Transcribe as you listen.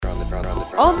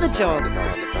On the Job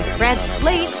with Francis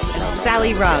Leach and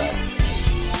Sally Rugg.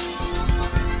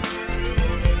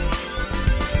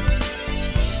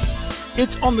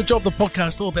 It's On the Job, the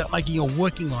podcast all about making your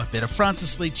working life better.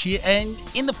 Francis Leach here, and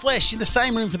in the flesh, in the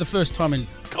same room for the first time in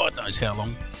God knows how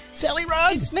long, Sally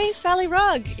Rugg. It's me, Sally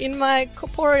Rugg, in my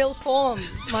corporeal form,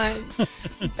 my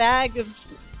bag of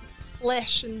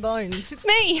flesh and bones. It's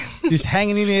me. Just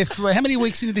hanging in there. How many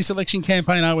weeks into this election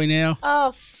campaign are we now?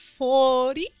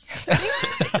 40. Yeah.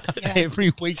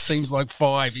 Every week seems like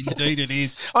 5. Indeed it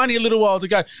is. Only a little while to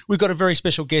go. We've got a very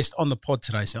special guest on the pod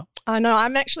today, Sal. I know.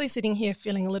 I'm actually sitting here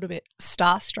feeling a little bit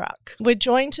starstruck. We're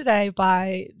joined today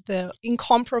by the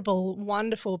incomparable,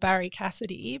 wonderful Barry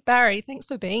Cassidy. Barry, thanks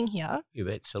for being here. You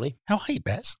bet, Sally. How are you,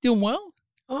 Baz? Doing well?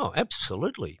 Oh,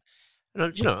 absolutely.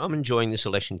 And, you know, I'm enjoying this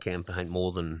election campaign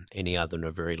more than any other in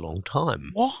a very long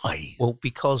time. Why? Well,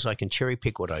 because I can cherry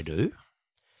pick what I do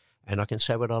and I can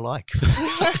say what I like.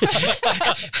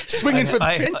 Swinging for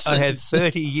the fences. I had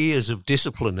 30 years of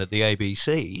discipline at the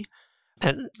ABC,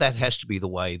 and that has to be the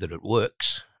way that it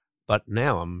works. But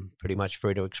now I'm pretty much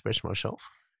free to express myself,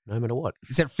 no matter what.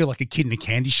 Does that feel like a kid in a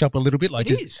candy shop a little bit?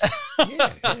 Like It is. Yeah,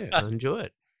 I enjoy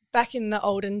it. Back in the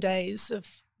olden days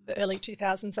of the early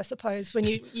 2000s, I suppose, when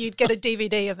you'd get a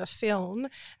DVD of a film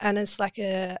and as like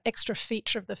a extra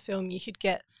feature of the film, you could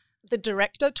get the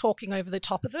director talking over the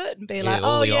top of it and be like,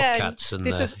 all oh, the yeah, offcuts and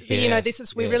this the- is, yeah,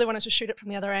 we yeah. really wanted to shoot it from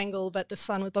the other angle, but the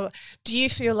sun would blah, blah. Do you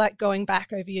feel like going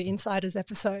back over your Insiders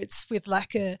episodes with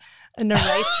like a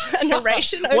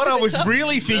narration over what I the was top?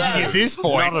 really thinking at this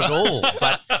point. Not at all.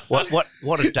 But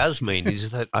what it does mean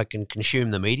is that I can consume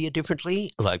the media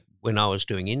differently. Like when I was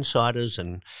doing Insiders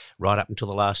and right up until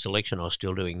the last election, I was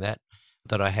still doing that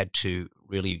I had to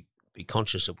really be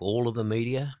conscious of all of the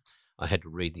media. I had to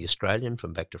read The Australian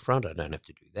from back to front. I don't have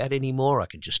to do that anymore. I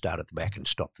can just start at the back and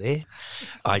stop there.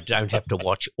 I don't have to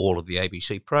watch all of the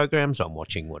ABC programs. I'm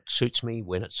watching what suits me,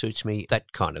 when it suits me.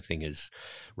 That kind of thing is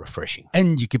refreshing.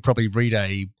 And you could probably read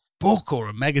a book or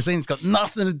a magazine that's got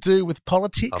nothing to do with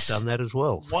politics. I've done that as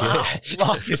well. Wow,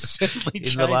 life has certainly In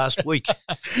changed. the last week.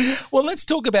 Well, let's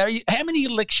talk about how many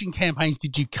election campaigns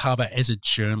did you cover as a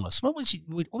journalist? What was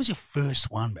your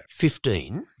first one?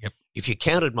 15. Yep. If you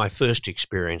counted my first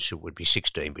experience, it would be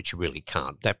 16, but you really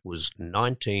can't. That was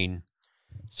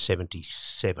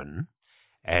 1977,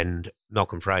 and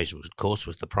Malcolm Fraser, of course,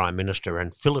 was the Prime Minister,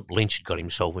 and Philip Lynch had got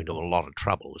himself into a lot of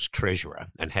trouble as Treasurer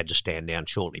and had to stand down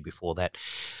shortly before that.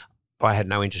 I had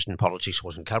no interest in politics,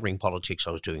 wasn't covering politics,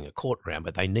 I was doing a court round,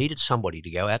 but they needed somebody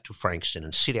to go out to Frankston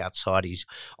and sit outside his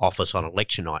office on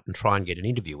election night and try and get an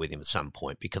interview with him at some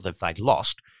point, because if they'd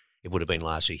lost, it would have been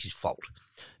largely his fault.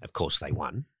 Of course, they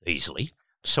won easily.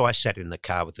 So I sat in the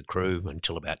car with the crew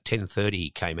until about 10:30. He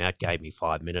came out, gave me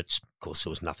 5 minutes. Of course, there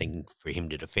was nothing for him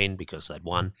to defend because they'd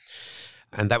won.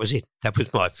 And that was it. That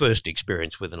was my first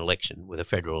experience with an election, with a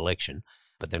federal election.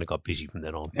 But then it got busy from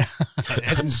then on. It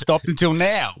hasn't stopped until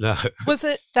now. No. Was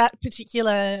it that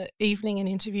particular evening and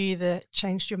interview that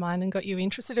changed your mind and got you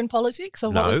interested in politics? Or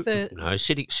what was the... No,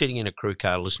 sitting in a crew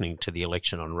car listening to the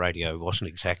election on radio wasn't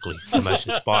exactly the most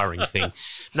inspiring thing.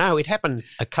 No, it happened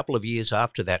a couple of years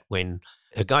after that when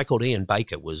a guy called Ian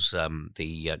Baker was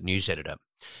the news editor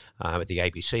at the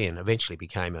ABC and eventually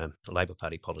became a Labor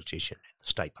Party politician in the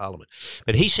state parliament.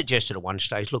 But he suggested at one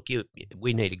stage, look,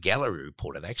 we need a gallery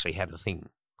reporter. They actually had a thing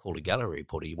called a gallery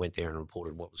reporter. He went there and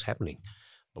reported what was happening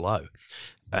below.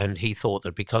 And he thought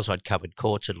that because I'd covered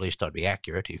courts, at least I'd be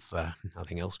accurate, if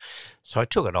nothing else. So I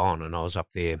took it on and I was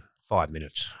up there 5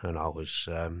 minutes and I was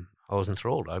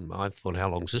enthralled. I thought, how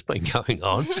long has this been going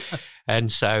on?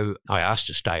 And so I asked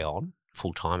to stay on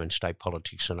full-time in state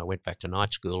politics, and I went back to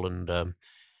night school and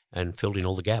filled in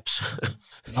all the gaps.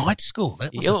 Night school,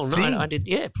 that was a thing. I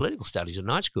did, political studies at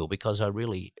night school because I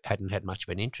really hadn't had much of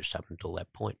an interest up until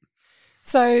that point.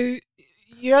 So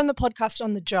you're on the podcast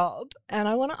On the Job, and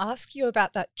I want to ask you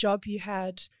about that job you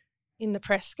had in the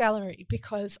press gallery,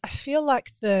 because I feel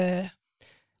like the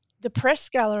press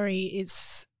gallery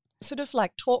is sort of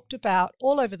like talked about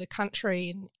all over the country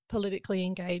in politically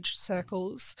engaged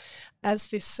circles as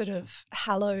this sort of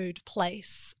hallowed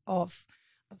place of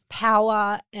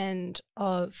power and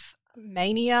of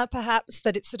mania, perhaps,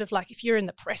 that it's sort of like if you're in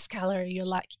the press gallery, you're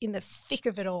like in the thick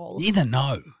of it all. In the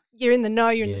know. You're in the know,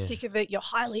 you're in the thick of it, you're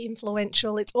highly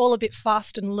influential, it's all a bit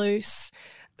fast and loose.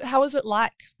 How was it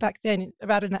like back then,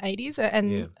 about in the 80s,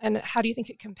 and how do you think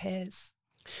it compares?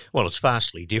 Well, it's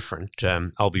vastly different.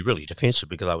 I'll be really defensive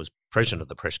because I was president of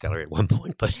the press gallery at one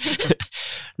point, but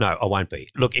no, I won't be.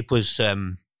 Look, it was a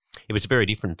very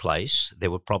different place.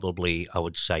 There were probably, I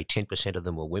would say, 10% of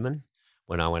them were women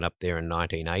when I went up there in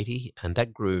 1980, and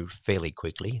that grew fairly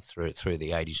quickly through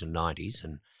the 80s and 90s,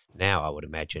 and Now I would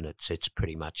imagine it's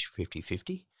pretty much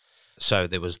 50-50. So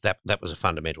there was that was a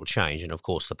fundamental change, and of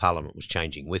course the parliament was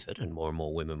changing with it, and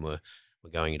more women were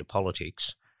going into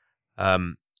politics.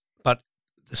 But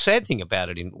the sad thing about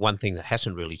it, one thing that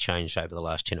hasn't really changed over the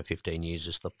last 10 or 15 years,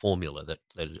 is the formula that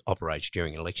operates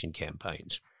during election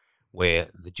campaigns, where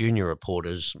the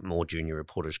more junior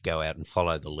reporters go out and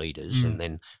follow the leaders, and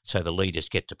then so the leaders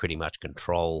get to pretty much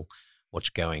control what's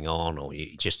going on, or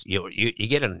you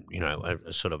get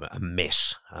a sort of a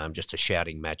mess, just a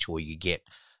shouting match, where you get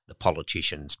the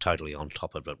politicians totally on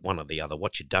top of it, one or the other.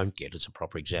 What you don't get is a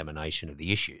proper examination of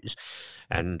the issues.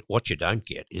 And what you don't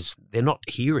get is they're not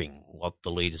hearing what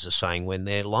the leaders are saying when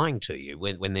they're lying to you,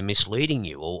 when they're misleading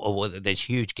you, or whether there's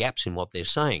huge gaps in what they're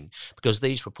saying, because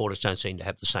these reporters don't seem to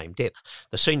have the same depth.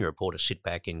 The senior reporters sit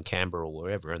back in Canberra or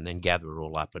wherever and then gather it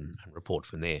all up and report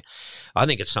from there. I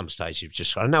think at some stage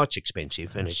I know it's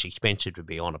expensive, and it's expensive to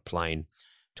be on a plane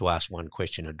to ask one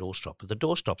question at a doorstop, but the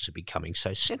doorstops are becoming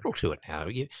so central to it now.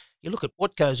 You look at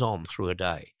what goes on through a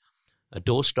day. A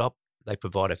doorstop, they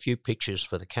provide a few pictures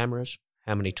for the cameras,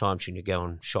 how many times can you go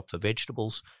and shop for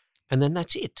vegetables, and then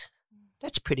that's it.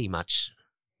 That's pretty much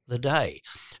the day.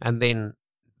 And then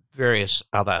various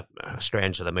other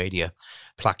strands of the media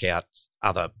pluck out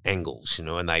other angles,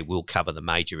 and they will cover the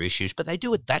major issues, but they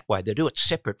do it that way. They do it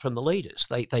separate from the leaders.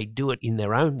 They do it in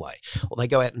their own way, or they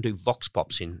go out and do vox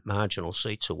pops in marginal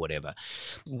seats or whatever.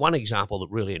 One example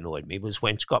that really annoyed me was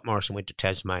when Scott Morrison went to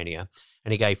Tasmania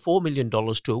and he gave $4 million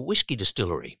to a whiskey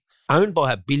distillery owned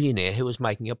by a billionaire who was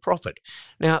making a profit.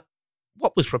 Now,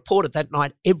 what was reported that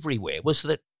night everywhere was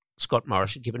that Scott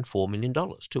Morrison had given $4 million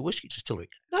to a whiskey distillery.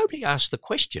 Nobody asked the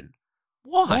question,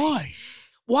 why?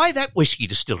 Why that whiskey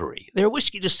distillery? There are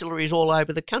whiskey distilleries all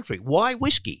over the country. Why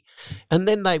whiskey? And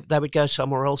then they would go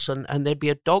somewhere else and there'd be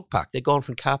a dog park. They'd gone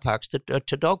from car parks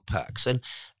to dog parks. And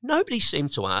nobody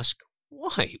seemed to ask,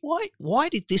 why? Why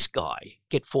did this guy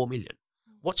get $4 million?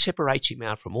 What separates him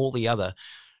out from all the other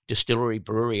distillery,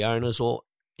 brewery owners or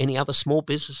any other small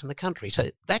business in the country? So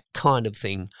that kind of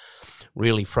thing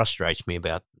really frustrates me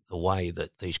about the way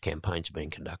that these campaigns are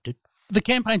being conducted. The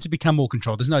campaigns have become more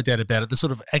controlled. There's no doubt about it. The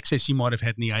sort of access you might have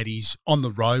had in the 80s on the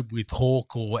road with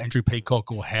Hawke or Andrew Peacock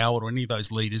or Howard or any of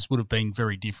those leaders would have been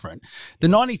very different. The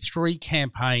 93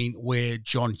 campaign where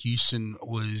John Hewson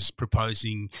was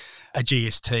proposing a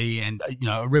GST and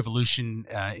a revolution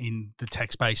in the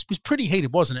tax base was pretty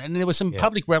heated, wasn't it? And there were some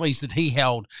public rallies that he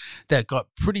held that got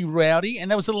pretty rowdy, and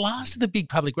that was the last of the big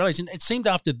public rallies. And it seemed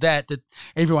after that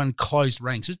everyone closed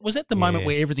ranks. Was that the moment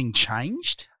where everything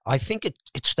changed? I think it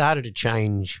started to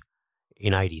change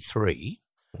in 83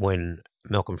 when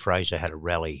Malcolm Fraser had a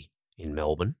rally in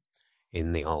Melbourne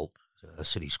in the old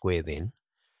City Square then,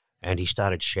 and he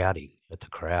started shouting at the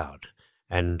crowd.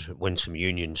 And when some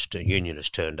unionists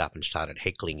turned up and started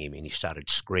heckling him, and he started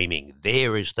screaming,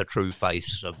 "There is the true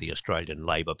face of the Australian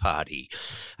Labor Party."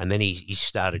 And then he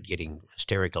started getting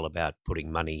hysterical about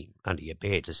putting money under your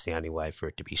bed as the only way for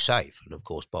it to be safe. And, of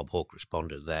course, Bob Hawke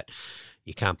responded that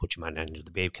you can't put your money under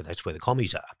the bed because that's where the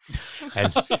commies are.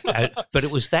 But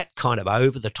it was that kind of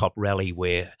over-the-top rally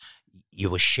where you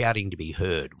were shouting to be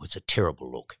heard was a terrible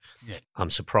look. Yeah. I'm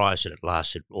surprised that it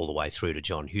lasted all the way through to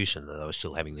John Hewson, that they were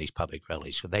still having these public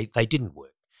rallies. So they didn't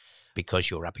work because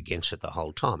you were up against it the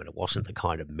whole time, and it wasn't the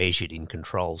kind of measured in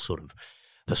control sort of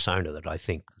persona that I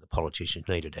think the politicians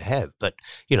needed to have. But,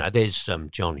 there's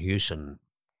John Hewson,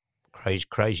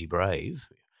 crazy brave,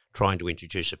 trying to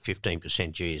introduce a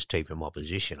 15% GST from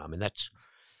opposition. I mean,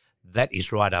 that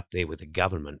is right up there with the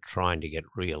government trying to get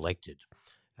re-elected,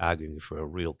 arguing for a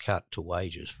real cut to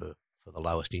wages for the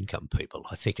lowest income people.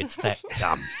 I think it's that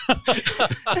dumb.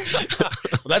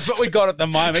 Well, that's what we got at the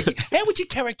moment. How would you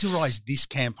characterise this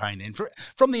campaign then?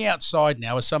 From the outside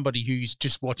now, as somebody who's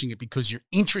just watching it because you're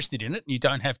interested in it, and you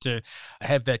don't have to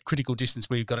have that critical distance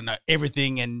where you've got to know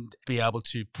everything and be able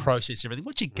to process everything.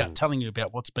 What's your gut telling you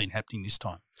about what's been happening this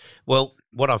time? Well,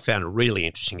 what I've found really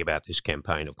interesting about this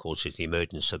campaign, of course, is the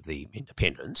emergence of the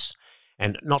independents.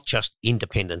 And not just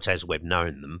independents as we've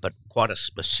known them, but quite a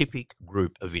specific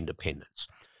group of independents.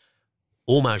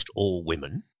 Almost all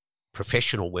women,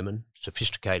 professional women,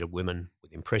 sophisticated women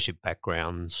with impressive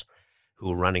backgrounds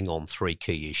who are running on three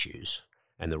key issues.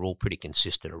 And they're all pretty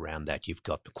consistent around that. You've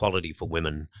got equality for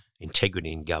women,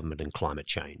 integrity in government, and climate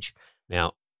change.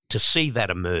 Now, to see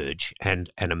that emerge and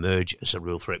emerge as a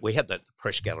real threat, we had the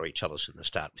press gallery tell us in the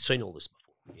start, we've seen all this before.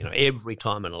 Every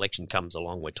time an election comes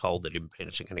along, we're told that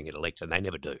independents are going to get elected, and they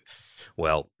never do.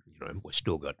 Well, we've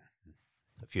still got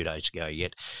a few days to go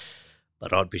yet,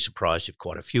 but I'd be surprised if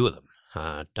quite a few of them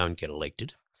don't get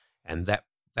elected, and that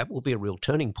will be a real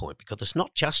turning point, because it's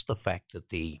not just the fact that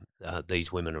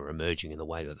these women are emerging in the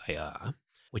way that they are.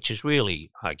 which is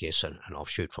really, I guess, an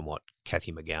offshoot from what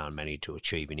Cathy McGowan managed to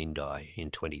achieve in Indi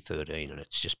in 2013, and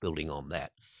it's just building on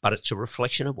that. But it's a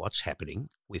reflection of what's happening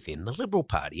within the Liberal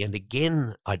Party. And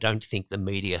again, I don't think the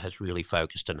media has really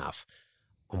focused enough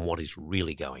on what is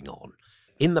really going on.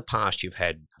 In the past, you've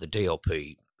had the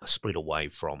DLP split away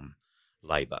from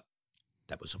Labor.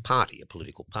 That was a party, a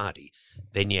political party.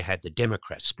 Then you had the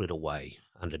Democrats split away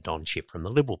under Don Schiff from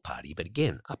the Liberal Party, but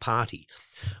again, a party.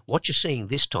 What you're seeing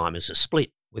this time is a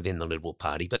split within the Liberal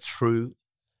Party, but through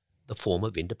the form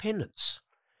of independents,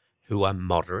 who are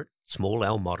moderate, small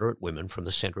L moderate women from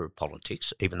the centre of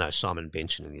politics, even though Simon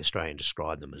Benson in The Australian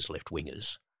described them as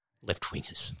left-wingers.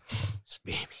 Left-wingers.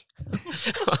 Spare me.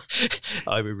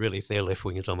 I really, if they're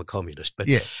left-wingers, I'm a communist. But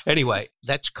anyway,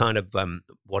 that's kind of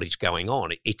what is going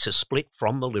on. It's a split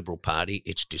from the Liberal Party.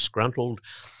 It's disgruntled,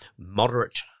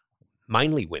 moderate,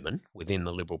 mainly women within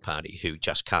the Liberal Party who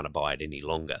just can't abide any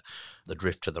longer the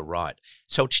drift to the right.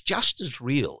 So it's just as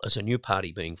real as a new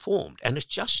party being formed, and it's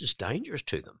just as dangerous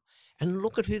to them. And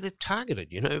look at who they've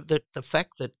targeted. You know, the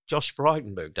fact that Josh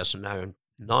Frydenberg doesn't know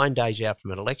 9 days out from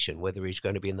an election whether he's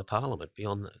going to be in the parliament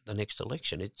beyond the next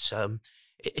election, it's an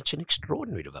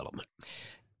extraordinary development.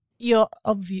 You're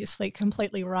obviously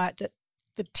completely right that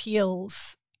the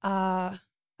Teals are,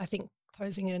 I think,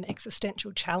 posing an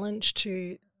existential challenge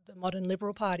to the modern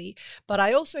Liberal Party. But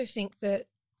I also think that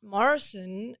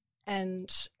Morrison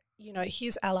and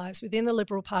his allies within the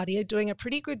Liberal Party are doing a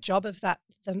pretty good job of that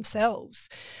themselves.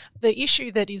 The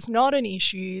issue that is not an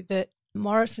issue that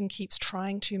Morrison keeps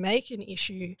trying to make an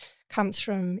issue comes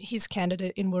from his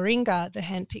candidate in Warringah, the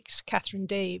handpicked Catherine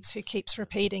Deves, who keeps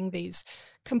repeating these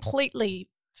completely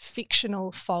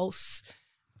fictional, false,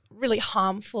 really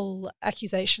harmful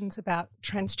accusations about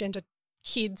transgender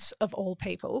kids of all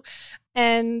people.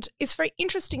 And it's very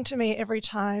interesting to me every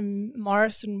time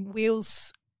Morrison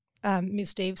wheels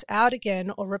Ms. Deves out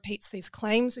again or repeats these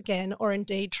claims again, or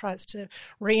indeed tries to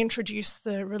reintroduce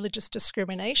the Religious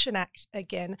Discrimination Act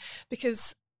again,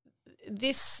 because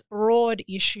this broad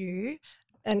issue,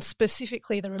 and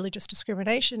specifically the Religious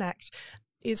Discrimination Act,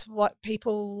 is what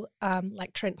people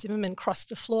like Trent Zimmerman crossed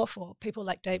the floor for. People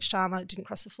like Dave Sharma didn't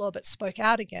cross the floor but spoke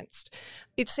out against.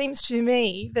 It seems to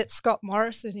me that Scott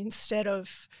Morrison, instead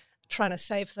of trying to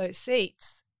save those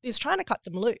seats, is trying to cut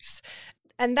them loose.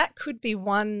 And that could be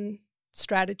one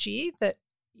strategy that,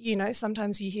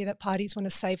 sometimes you hear that parties want to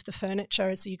save the furniture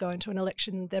as you go into an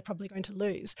election they're probably going to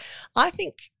lose. I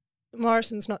think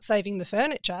Morrison's not saving the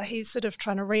furniture. He's sort of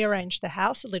trying to rearrange the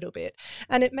house a little bit.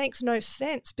 And it makes no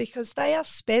sense because they are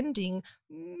spending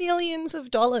millions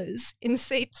of dollars in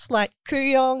seats like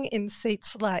Kooyong, in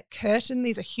seats like Curtin.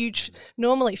 These are huge,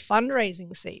 normally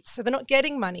fundraising seats. So they're not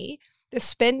getting money. They're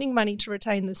spending money to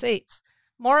retain the seats.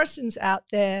 Morrison's out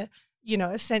there,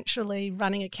 essentially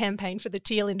running a campaign for the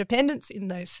Teal independents in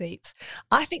those seats.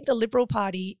 I think the Liberal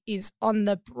Party is on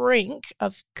the brink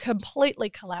of completely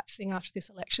collapsing after this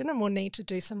election and will need to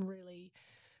do some really,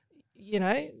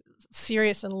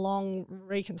 serious and long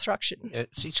reconstruction.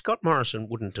 See, Scott Morrison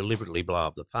wouldn't deliberately blow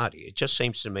up the party. It just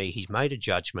seems to me he's made a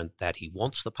judgment that he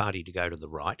wants the party to go to the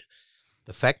right.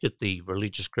 The fact that the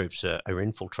religious groups are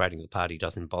infiltrating the party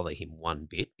doesn't bother him one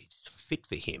bit. It's fit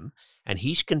for him, and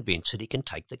he's convinced that he can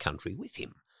take the country with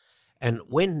him. And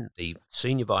when the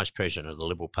senior vice president of the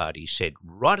Liberal Party said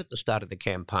right at the start of the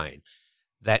campaign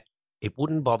that it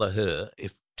wouldn't bother her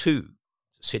if two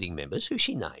sitting members, who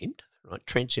she named, right,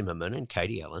 Trent Zimmerman and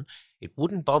Katie Allen, it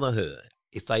wouldn't bother her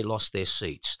if they lost their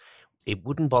seats. It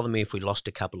wouldn't bother me if we lost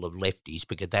a couple of lefties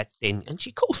because that then, and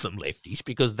she calls them lefties,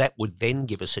 because that would then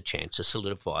give us a chance to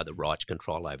solidify the right's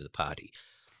control over the party.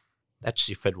 That's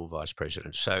the federal vice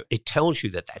president. So it tells you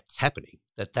that that's happening,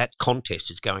 that contest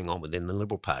is going on within the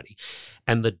Liberal Party.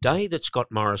 And the day that Scott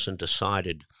Morrison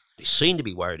decided, he seemed to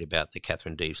be worried about the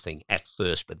Catherine Deves thing at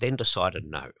first, but then decided,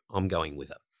 no, I'm going with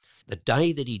her. The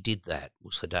day that he did that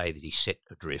was the day that he set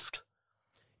adrift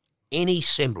any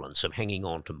semblance of hanging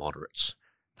on to moderates.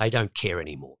 They don't care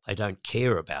anymore. They don't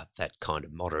care about that kind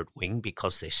of moderate wing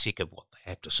because they're sick of what they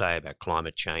have to say about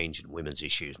climate change and women's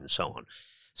issues and so on.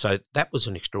 So that was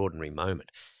an extraordinary moment.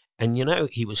 And,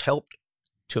 he was helped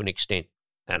to an extent,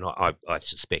 and I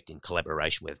suspect in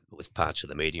collaboration with parts of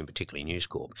the media, and particularly News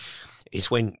Corp, is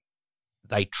when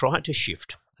they tried to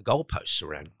shift the goalposts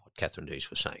around what Catherine Deves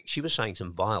was saying. She was saying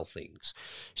some vile things.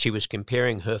 She was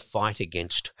comparing her fight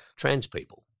against trans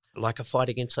people like a fight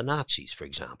against the Nazis, for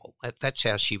example. That's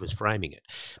how she was framing it.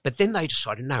 But then they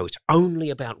decided, no, it's only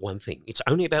about one thing. It's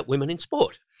only about women in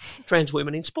sport, trans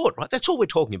women in sport, right? That's all we're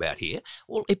talking about here.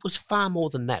 Well, it was far more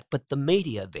than that. But the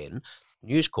media then,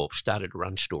 News Corp, started to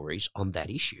run stories on that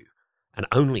issue and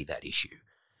only that issue.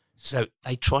 So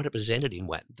they try to present it in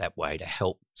that way to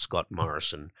help Scott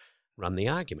Morrison run the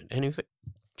argument. And in fact,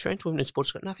 trans women in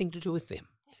sport's got nothing to do with them.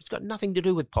 It's got nothing to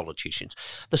do with politicians.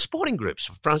 The sporting groups,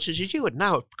 Francis, as you would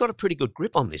know, have got a pretty good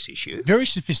grip on this issue. Very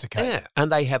sophisticated. Yeah,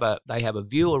 and they have a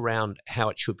view around how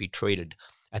it should be treated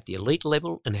at the elite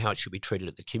level and how it should be treated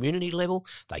at the community level.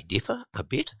 They differ a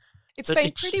bit. It's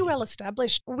been pretty well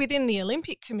established within the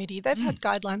Olympic Committee. They've had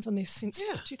guidelines on this since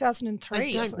 2003.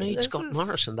 They don't need Scott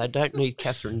Morrison. They don't need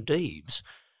Catherine Deves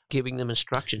giving them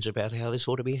instructions about how this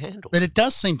ought to be handled. But it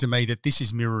does seem to me that this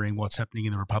is mirroring what's happening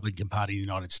in the Republican Party in the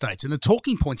United States. And the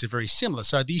talking points are very similar.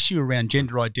 So the issue around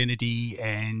gender identity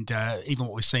and even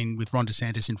what we've seen with Ron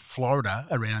DeSantis in Florida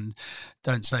around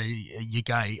don't say you're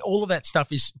gay, all of that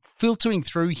stuff is filtering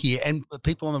through here. And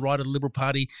people on the right of the Liberal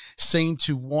Party seem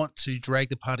to want to drag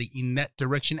the party in that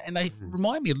direction. And they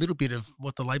remind me a little bit of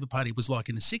what the Labor Party was like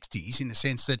in the 60s, in the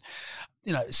sense that,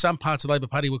 you know, some parts of the Labor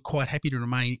Party were quite happy to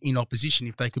remain in opposition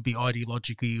if they could be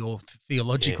ideologically or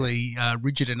theologically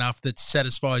rigid enough that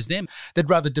satisfies them. They'd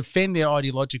rather defend their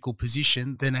ideological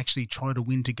position than actually try to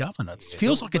win to govern. It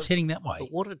feels like it's heading that way.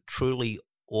 But what a truly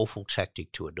awful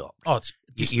tactic to adopt. Oh, it's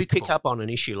despicable. You pick up on an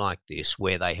issue like this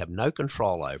where they have no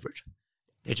control over it.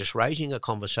 They're just raising a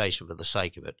conversation for the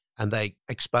sake of it, and they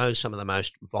expose some of the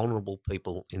most vulnerable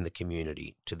people in the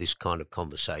community to this kind of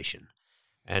conversation.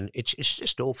 And it's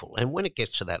just awful. And when it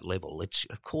gets to that level, it's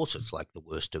like the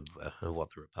worst of what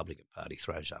the Republican Party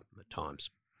throws up at times.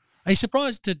 Are you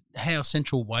surprised at how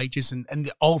central wages and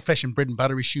the old-fashioned bread and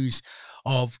butter issues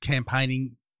of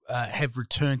campaigning have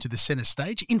returned to the centre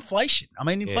stage? Inflation. I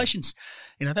mean, inflation's,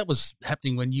 you know, that was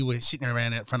happening when you were sitting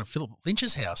around out front of Philip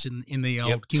Lynch's house in the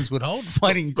old Kingswood Hold,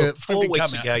 waiting for 4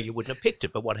 weeks ago, you wouldn't have picked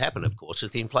it. But what happened, of course, is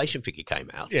the inflation figure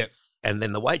came out. Yeah. And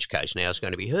then the wage case now is going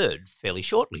to be heard fairly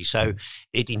shortly. So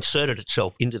it inserted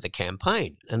itself into the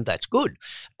campaign, and that's good.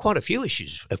 Quite a few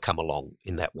issues have come along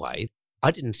in that way. I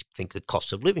didn't think that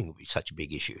cost of living would be such a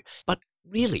big issue. But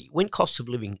really, when cost of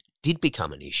living did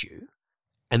become an issue,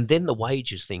 and then the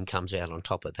wages thing comes out on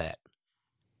top of that,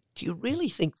 do you really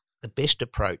think the best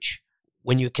approach,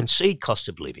 when you concede cost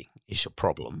of living is a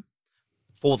problem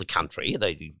for the country,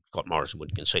 Scott Morrison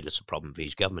would concede it's a problem for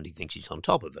his government, he thinks he's on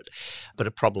top of it, but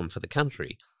a problem for the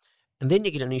country. And then you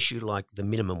get an issue like the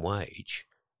minimum wage,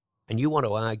 and you want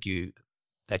to argue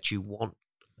that you want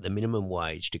the minimum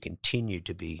wage to continue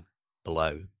to be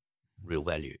below real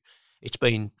value. It's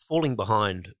been falling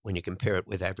behind when you compare it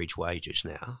with average wages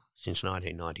now since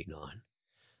 1999.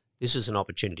 This is an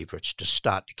opportunity for it to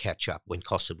start to catch up when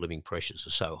cost of living pressures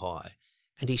are so high.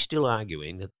 And he's still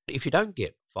arguing that if you don't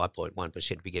get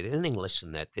 5.1%, if you get anything less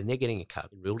than that, then they're getting a cut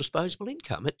in real disposable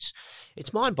income. It's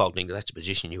mind-boggling that that's a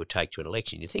position you would take to an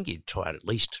election. You'd think he'd try it at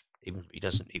least, even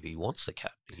if he wants the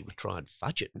cut, he would try and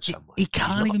fudge it in some way. He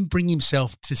can't even bring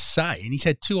himself to say, and he's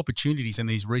had 2 opportunities in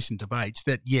these recent debates,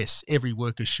 that yes, every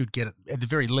worker should get at the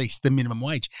very least the minimum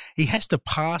wage. He has to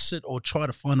pass it or try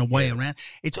to find a way around.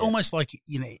 It's almost like,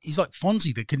 you know, he's like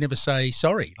Fonzie that could never say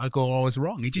sorry, like, oh, I was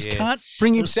wrong. He just can't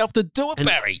bring himself to do it, and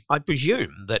Barry. I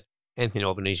presume that Anthony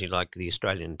Albanese, like the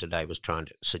Australian today, was trying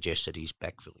to suggest that he's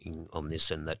backfilling on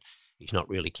this and that he's not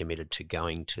really committed to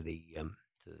going to the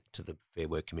Fair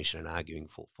Work Commission and arguing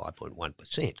for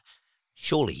 5.1%.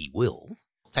 Surely he will.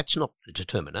 That's not the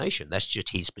determination. That's just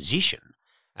his position,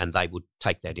 and they would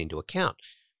take that into account.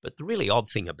 But the really odd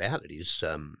thing about it is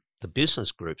the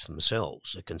business groups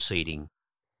themselves are conceding,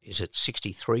 is it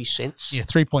 63 cents? Yeah,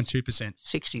 3.2%.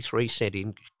 63 cent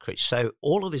increase. So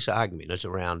all of this argument is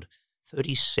around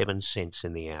 37 cents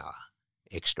in the hour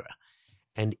extra.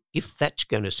 And if that's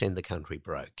going to send the country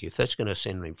broke, if that's going to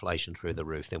send inflation through the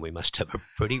roof, then we must have a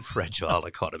pretty fragile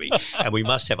economy, and we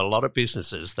must have a lot of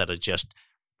businesses that are just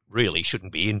really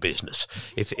shouldn't be in business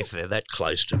if they're that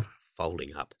close to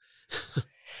folding up.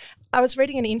 I was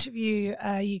reading an interview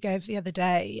you gave the other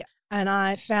day, and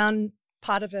I found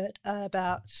part of it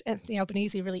about Anthony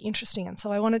Albanese really interesting, and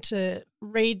so I wanted to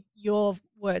read your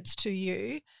words to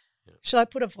you. Should I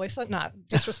put a voice on? No,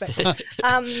 disrespectful.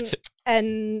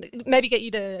 And maybe get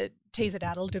you to tease it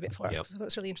out a little bit for us, because I thought it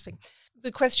was really interesting.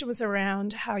 The question was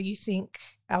around how you think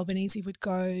Albanese would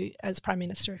go as Prime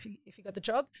Minister if he got the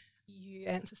job. You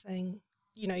answer saying,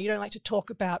 you know, you don't like to talk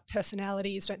about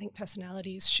personalities, don't think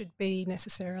personalities should be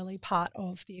necessarily part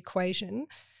of the equation.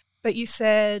 But you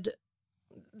said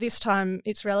this time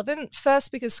it's relevant,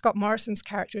 first because Scott Morrison's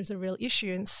character is a real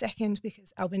issue, and second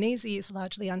because Albanese is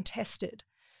largely untested.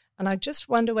 And I just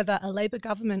wonder whether a Labor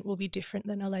government will be different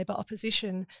than a Labor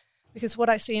opposition, because what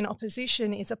I see in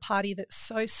opposition is a party that's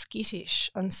so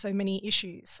skittish on so many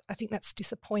issues. I think that's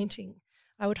disappointing.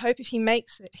 I would hope if he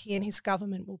makes it, he and his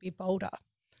government will be bolder.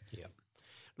 Yeah.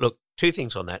 Look, two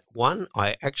things on that. One,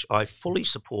 I fully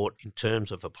support in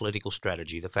terms of a political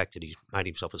strategy the fact that he's made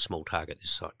himself a small target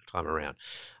this time around.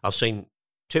 I've seen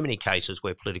too many cases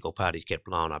where political parties get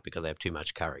blown up because they have too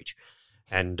much courage,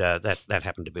 and that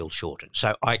happened to Bill Shorten.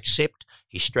 So I accept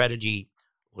his strategy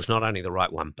was not only the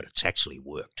right one, but it's actually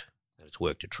worked, and it's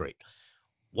worked a treat.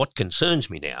 What concerns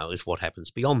me now is what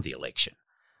happens beyond the election.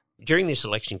 During this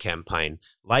election campaign,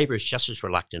 Labor is just as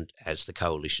reluctant as the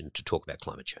coalition to talk about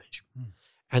climate change.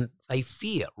 And they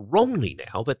fear, wrongly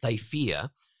now, but they fear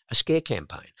a scare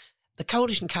campaign. The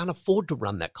coalition can't afford to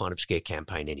run that kind of scare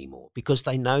campaign anymore because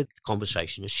they know the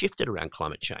conversation has shifted around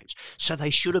climate change. So they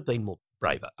should have been more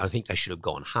braver. I think they should have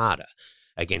gone harder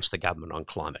against the government on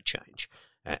climate change.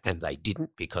 And they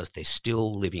didn't because they're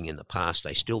still living in the past.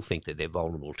 They still think that they're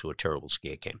vulnerable to a terrible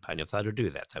scare campaign. If they were to do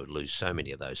that, they would lose so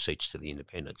many of those seats to the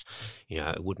independents.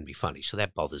 It wouldn't be funny. So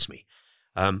that bothers me.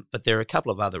 But there are a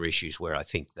couple of other issues where I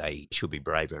think they should be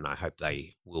braver, and I hope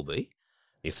they will be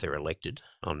if they're elected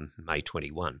on May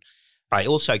 21. I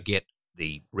also get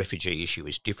the refugee issue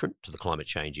is different to the climate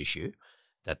change issue,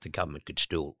 that the government could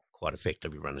still quite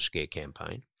effectively run a scare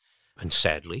campaign. And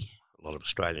sadly, a lot of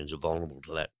Australians are vulnerable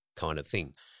to that kind of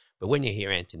thing. But when you hear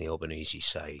Anthony Albanese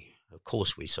say, of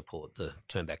course we support the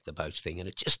turn back the boats thing, and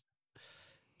it just,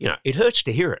 it hurts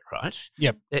to hear it, right?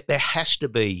 Yep. There has to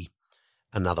be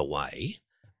another way,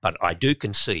 but I do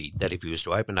concede that if he was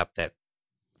to open up that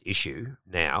issue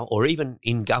now, or even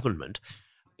in government,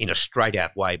 in a straight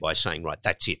out way by saying, right,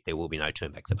 that's it, there will be no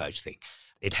turn back the boats thing,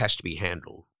 it has to be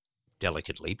handled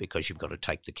delicately because you've got to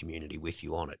take the community with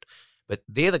you on it. But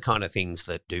they're the kind of things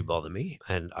that do bother me,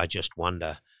 and I just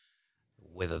wonder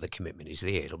whether the commitment is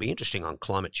there. It'll be interesting on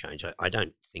climate change. I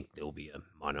don't think there'll be a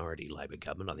minority Labor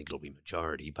government. I think it'll be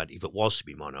majority. But if it was to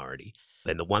be minority,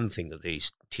 then the one thing that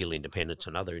these Teal independents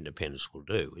and other independents will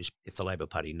do is if the Labor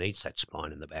Party needs that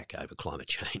spine in the back over climate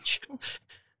change,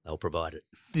 they'll provide it.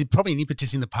 There's probably an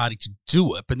impetus in the party to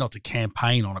do it, but not to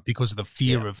campaign on it because of the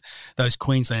fear of those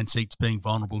Queensland seats being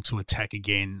vulnerable to attack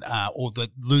again, or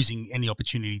losing any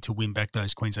opportunity to win back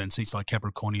those Queensland seats like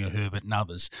Capricornia, Herbert and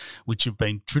others, which have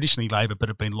been traditionally Labor but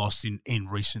have been lost in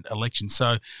recent elections.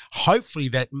 So hopefully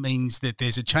that means that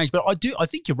there's a change. But I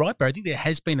think you're right, Barry. I think there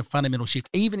has been a fundamental shift,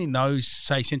 even in those,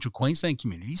 say, central Queensland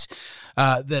communities,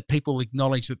 that people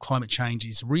acknowledge that climate change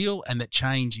is real and that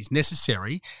change is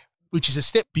necessary, which is a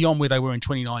step beyond where they were in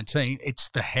 2019. It's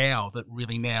the how that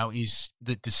really now is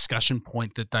the discussion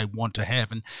point that they want to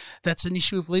have. And that's an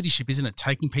issue of leadership, isn't it?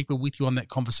 Taking people with you on that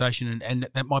conversation. And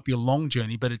that might be a long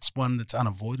journey, but it's one that's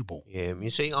unavoidable. Yeah, you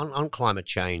see, on climate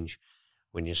change,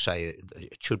 when you say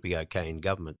it should be okay in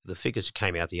government, the figures that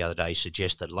came out the other day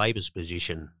suggest that Labor's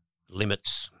position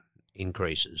limits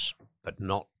increases, but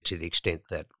not to the extent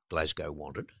that Glasgow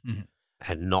wanted,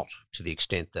 and not to the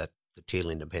extent that the Teal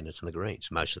independents and the Greens,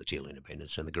 most of the Teal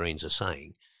independents and the Greens are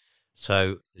saying.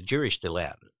 So the jury's still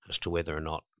out as to whether or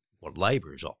not what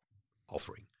Labor is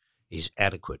offering is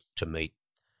adequate to meet,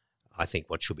 I think,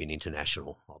 what should be an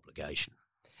international obligation.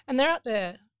 And they're out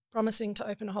there promising to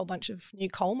open a whole bunch of new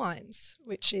coal mines,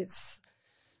 which is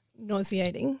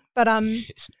nauseating. But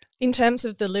in terms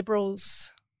of the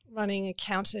Liberals running a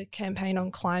counter campaign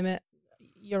on climate,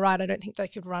 you're right, I don't think they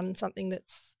could run something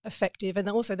that's effective. And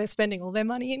also they're spending all their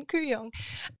money in Kooyong.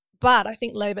 But I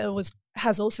think Labor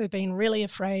has also been really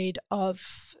afraid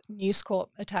of News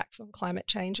Corp attacks on climate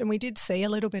change. And we did see a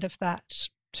little bit of that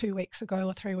 2 weeks ago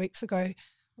or 3 weeks ago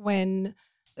when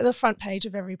the front page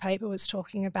of every paper was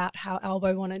talking about how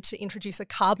Albo wanted to introduce a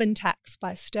carbon tax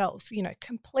by stealth,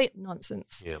 complete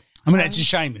nonsense. Yeah. I mean, it's a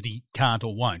shame that he can't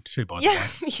or won't, too, by the way.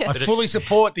 Yeah. I fully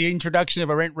support the introduction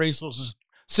of a rent resources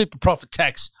super profit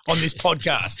tax on this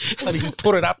podcast. Let me just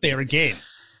put it up there again.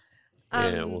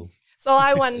 So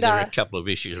I wonder. There are a couple of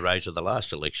issues raised at the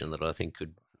last election that I think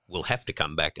will have to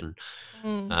come back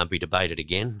and be debated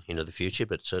again into the future,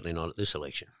 but certainly not at this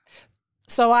election.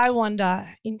 So I wonder,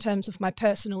 in terms of my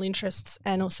personal interests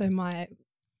and also my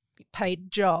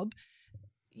paid job,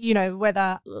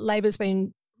 whether Labor's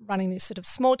been running this sort of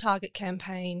small target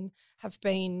campaign, have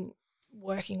been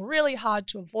working really hard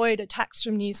to avoid attacks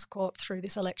from News Corp through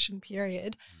this election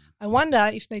period. I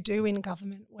wonder if they do win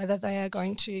government, whether they are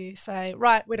going to say,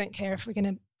 right, we don't care if we're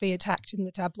going to be attacked in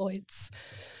the tabloids.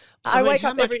 Why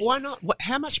not?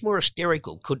 How much more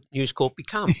hysterical could News Corp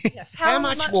become? How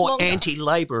much more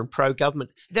anti-Labor and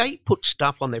pro-government? They put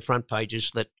stuff on their front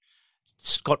pages that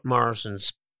Scott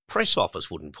Morrison's press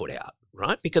office wouldn't put out,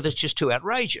 right? Because it's just too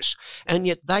outrageous. And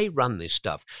yet they run this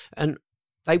stuff. And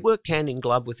They worked hand in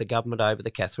glove with the government over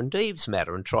the Catherine Deves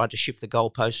matter and tried to shift the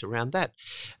goalposts around that.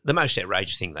 The most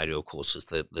outrageous thing they do, of course, is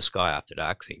the Sky After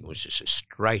Dark thing, which is just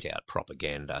straight-out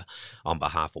propaganda on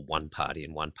behalf of one party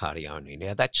and one party only.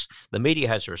 Now, the media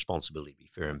has a responsibility to be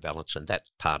fair and balanced, and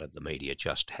that part of the media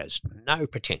just has no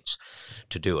pretense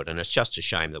to do it. And it's just a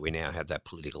shame that we now have that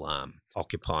political arm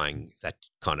occupying that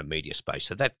kind of media space.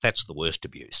 So that's the worst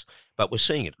abuse. But we're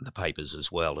seeing it in the papers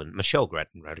as well. And Michelle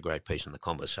Grattan wrote a great piece in The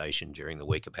Conversation during the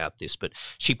week about this, but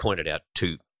she pointed out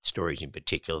two stories in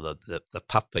particular, the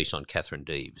puff piece on Catherine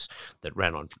Deves that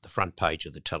ran on the front page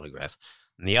of the Telegraph.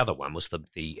 And the other one was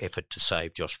the effort to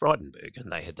save Josh Frydenberg,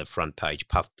 and they had the front page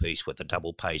puff piece with a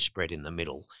double page spread in the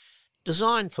middle,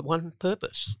 designed for one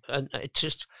purpose. And it's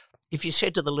just, if you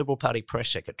said to the Liberal Party press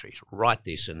secretary, write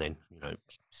this and then,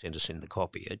 send us in the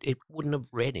copy, it wouldn't have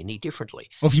read any differently.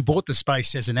 Well, if you bought the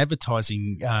space as an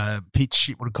advertising pitch,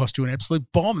 it would have cost you an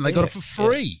absolute bomb, and they got it for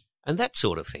free. Yeah. And that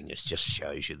sort of thing just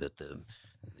shows you that the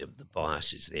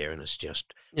bias is there, and it's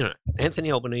just,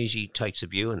 Anthony Albanese takes a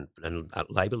view, and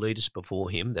Labor leaders before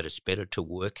him, that it's better to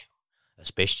work as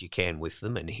best you can with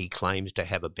them, and he claims to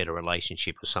have a better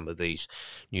relationship with some of these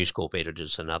News Corp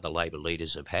editors than other Labor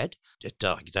leaders have had. You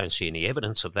don't see any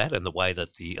evidence of that in the way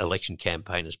that the election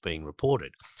campaign is being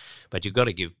reported. But you've got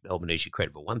to give Albanese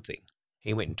credit for one thing.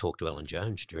 He went and talked to Alan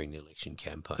Jones during the election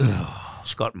campaign.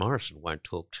 Scott Morrison won't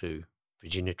talk to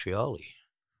Virginia Trioli,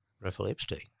 Raphael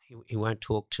Epstein. He won't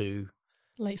talk to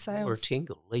Lee Sales. Or a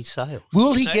Tingle, Lee Sales.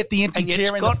 Will he get the empty chair?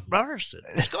 Scott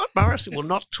Morrison will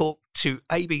not talk to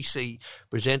ABC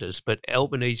presenters, but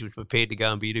Albanese was prepared to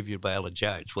go and be interviewed by Alan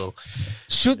Jones. Well,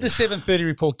 should the 7:30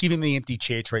 report give him the empty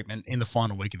chair treatment in the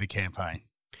final week of the campaign?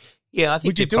 Yeah, I think.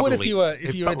 Would you do it if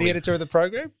you were the editor of the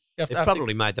program? It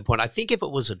probably made the point. I think if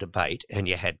it was a debate and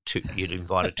you'd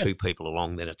invited two people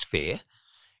along, then it's fair.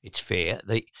 It's fair.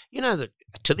 That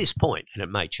to this point, and it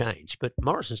may change, but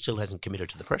Morrison still hasn't committed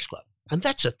to the press club, and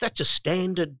that's a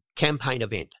standard campaign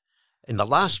event. In the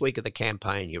last week of the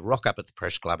campaign, you rock up at the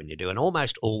press club and you do, and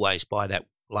almost always by that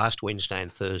last Wednesday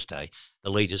and Thursday, the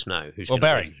leaders know who's going to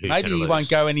win. Maybe he won't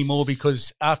go anymore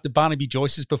because after Barnaby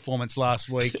Joyce's performance last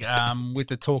week, with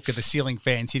the talk of the ceiling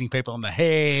fans hitting people on the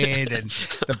head and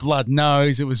the blood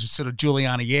nose, it was sort of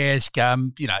Giuliani-esque.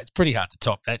 It's pretty hard to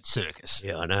top that circus.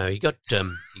 Yeah, I know. He got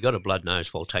a blood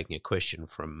nose while taking a question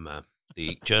from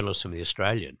the journalist from The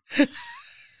Australian.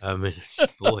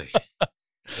 Boy.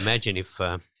 Imagine if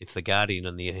The Guardian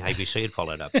and the ABC had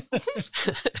followed up.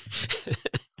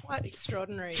 Quite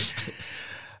extraordinary.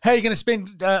 How are you going to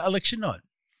spend election night?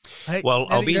 Well,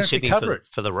 I'll be in Sydney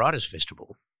for the Writers'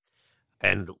 Festival,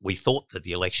 and we thought that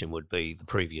the election would be the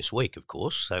previous week, of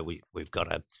course. So we've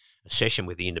got a session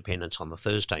with the Independents on the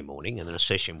Thursday morning, and then a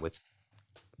session with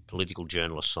political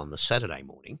journalists on the Saturday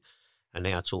morning, and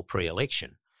now it's all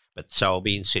pre-election. But so I'll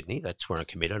be in Sydney. That's where I'm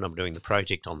committed. I'm doing the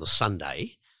project on the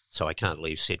Sunday, so I can't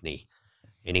leave Sydney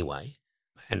anyway.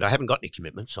 And I haven't got any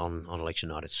commitments on election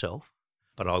night itself,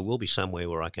 but I will be somewhere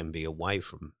where I can be away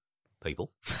from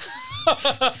people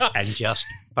and just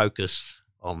focus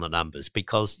on the numbers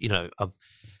because,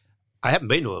 I haven't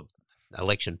been to an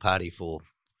election party for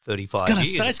 35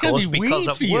 years, of course, because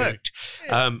I've worked.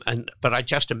 But I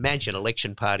just imagine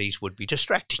election parties would be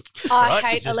distracting. I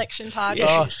hate election parties.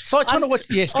 Yes. It's like trying to watch.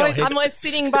 Yes, go ahead. I'm always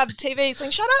sitting by the TV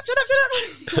saying, "Shut up, shut up, shut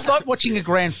up." It's like watching a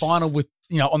grand final with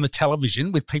on the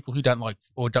television with people who don't like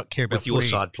or don't care about with your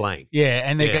side playing. Yeah,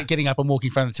 and they're getting up and walking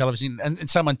in front of the television, and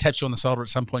someone taps you on the shoulder at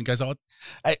some point and goes,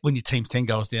 when your team's 10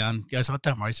 goals down, goes,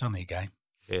 don't worry, it's only a game.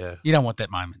 Yeah, you don't want that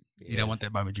moment. You don't want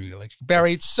that moment during the election.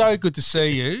 Barry, it's so good to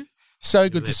see you. So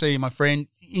good to see you, my friend.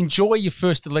 Enjoy your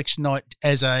first election night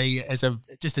as a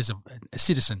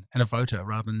citizen and a voter,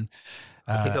 rather than.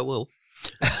 I think I will.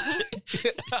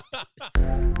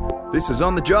 This is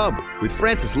On the Job with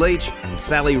Francis Leach and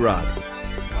Sally Rudd.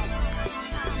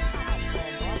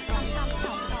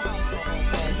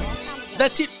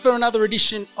 That's it for another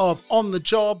edition of On the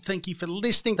Job. Thank you for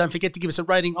listening. Don't forget to give us a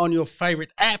rating on your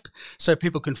favourite app so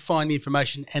people can find the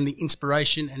information and the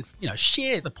inspiration and,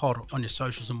 share the pod on your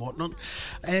socials and whatnot.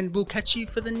 And we'll catch you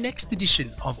for the next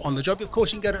edition of On the Job. Of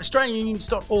course, you can go to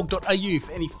australianunions.org.au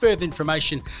for any further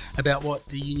information about what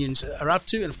the unions are up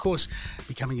to. And, of course,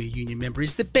 becoming a union member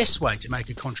is the best way to make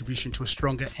a contribution to a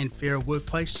stronger and fairer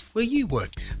workplace where you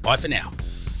work. Bye for now.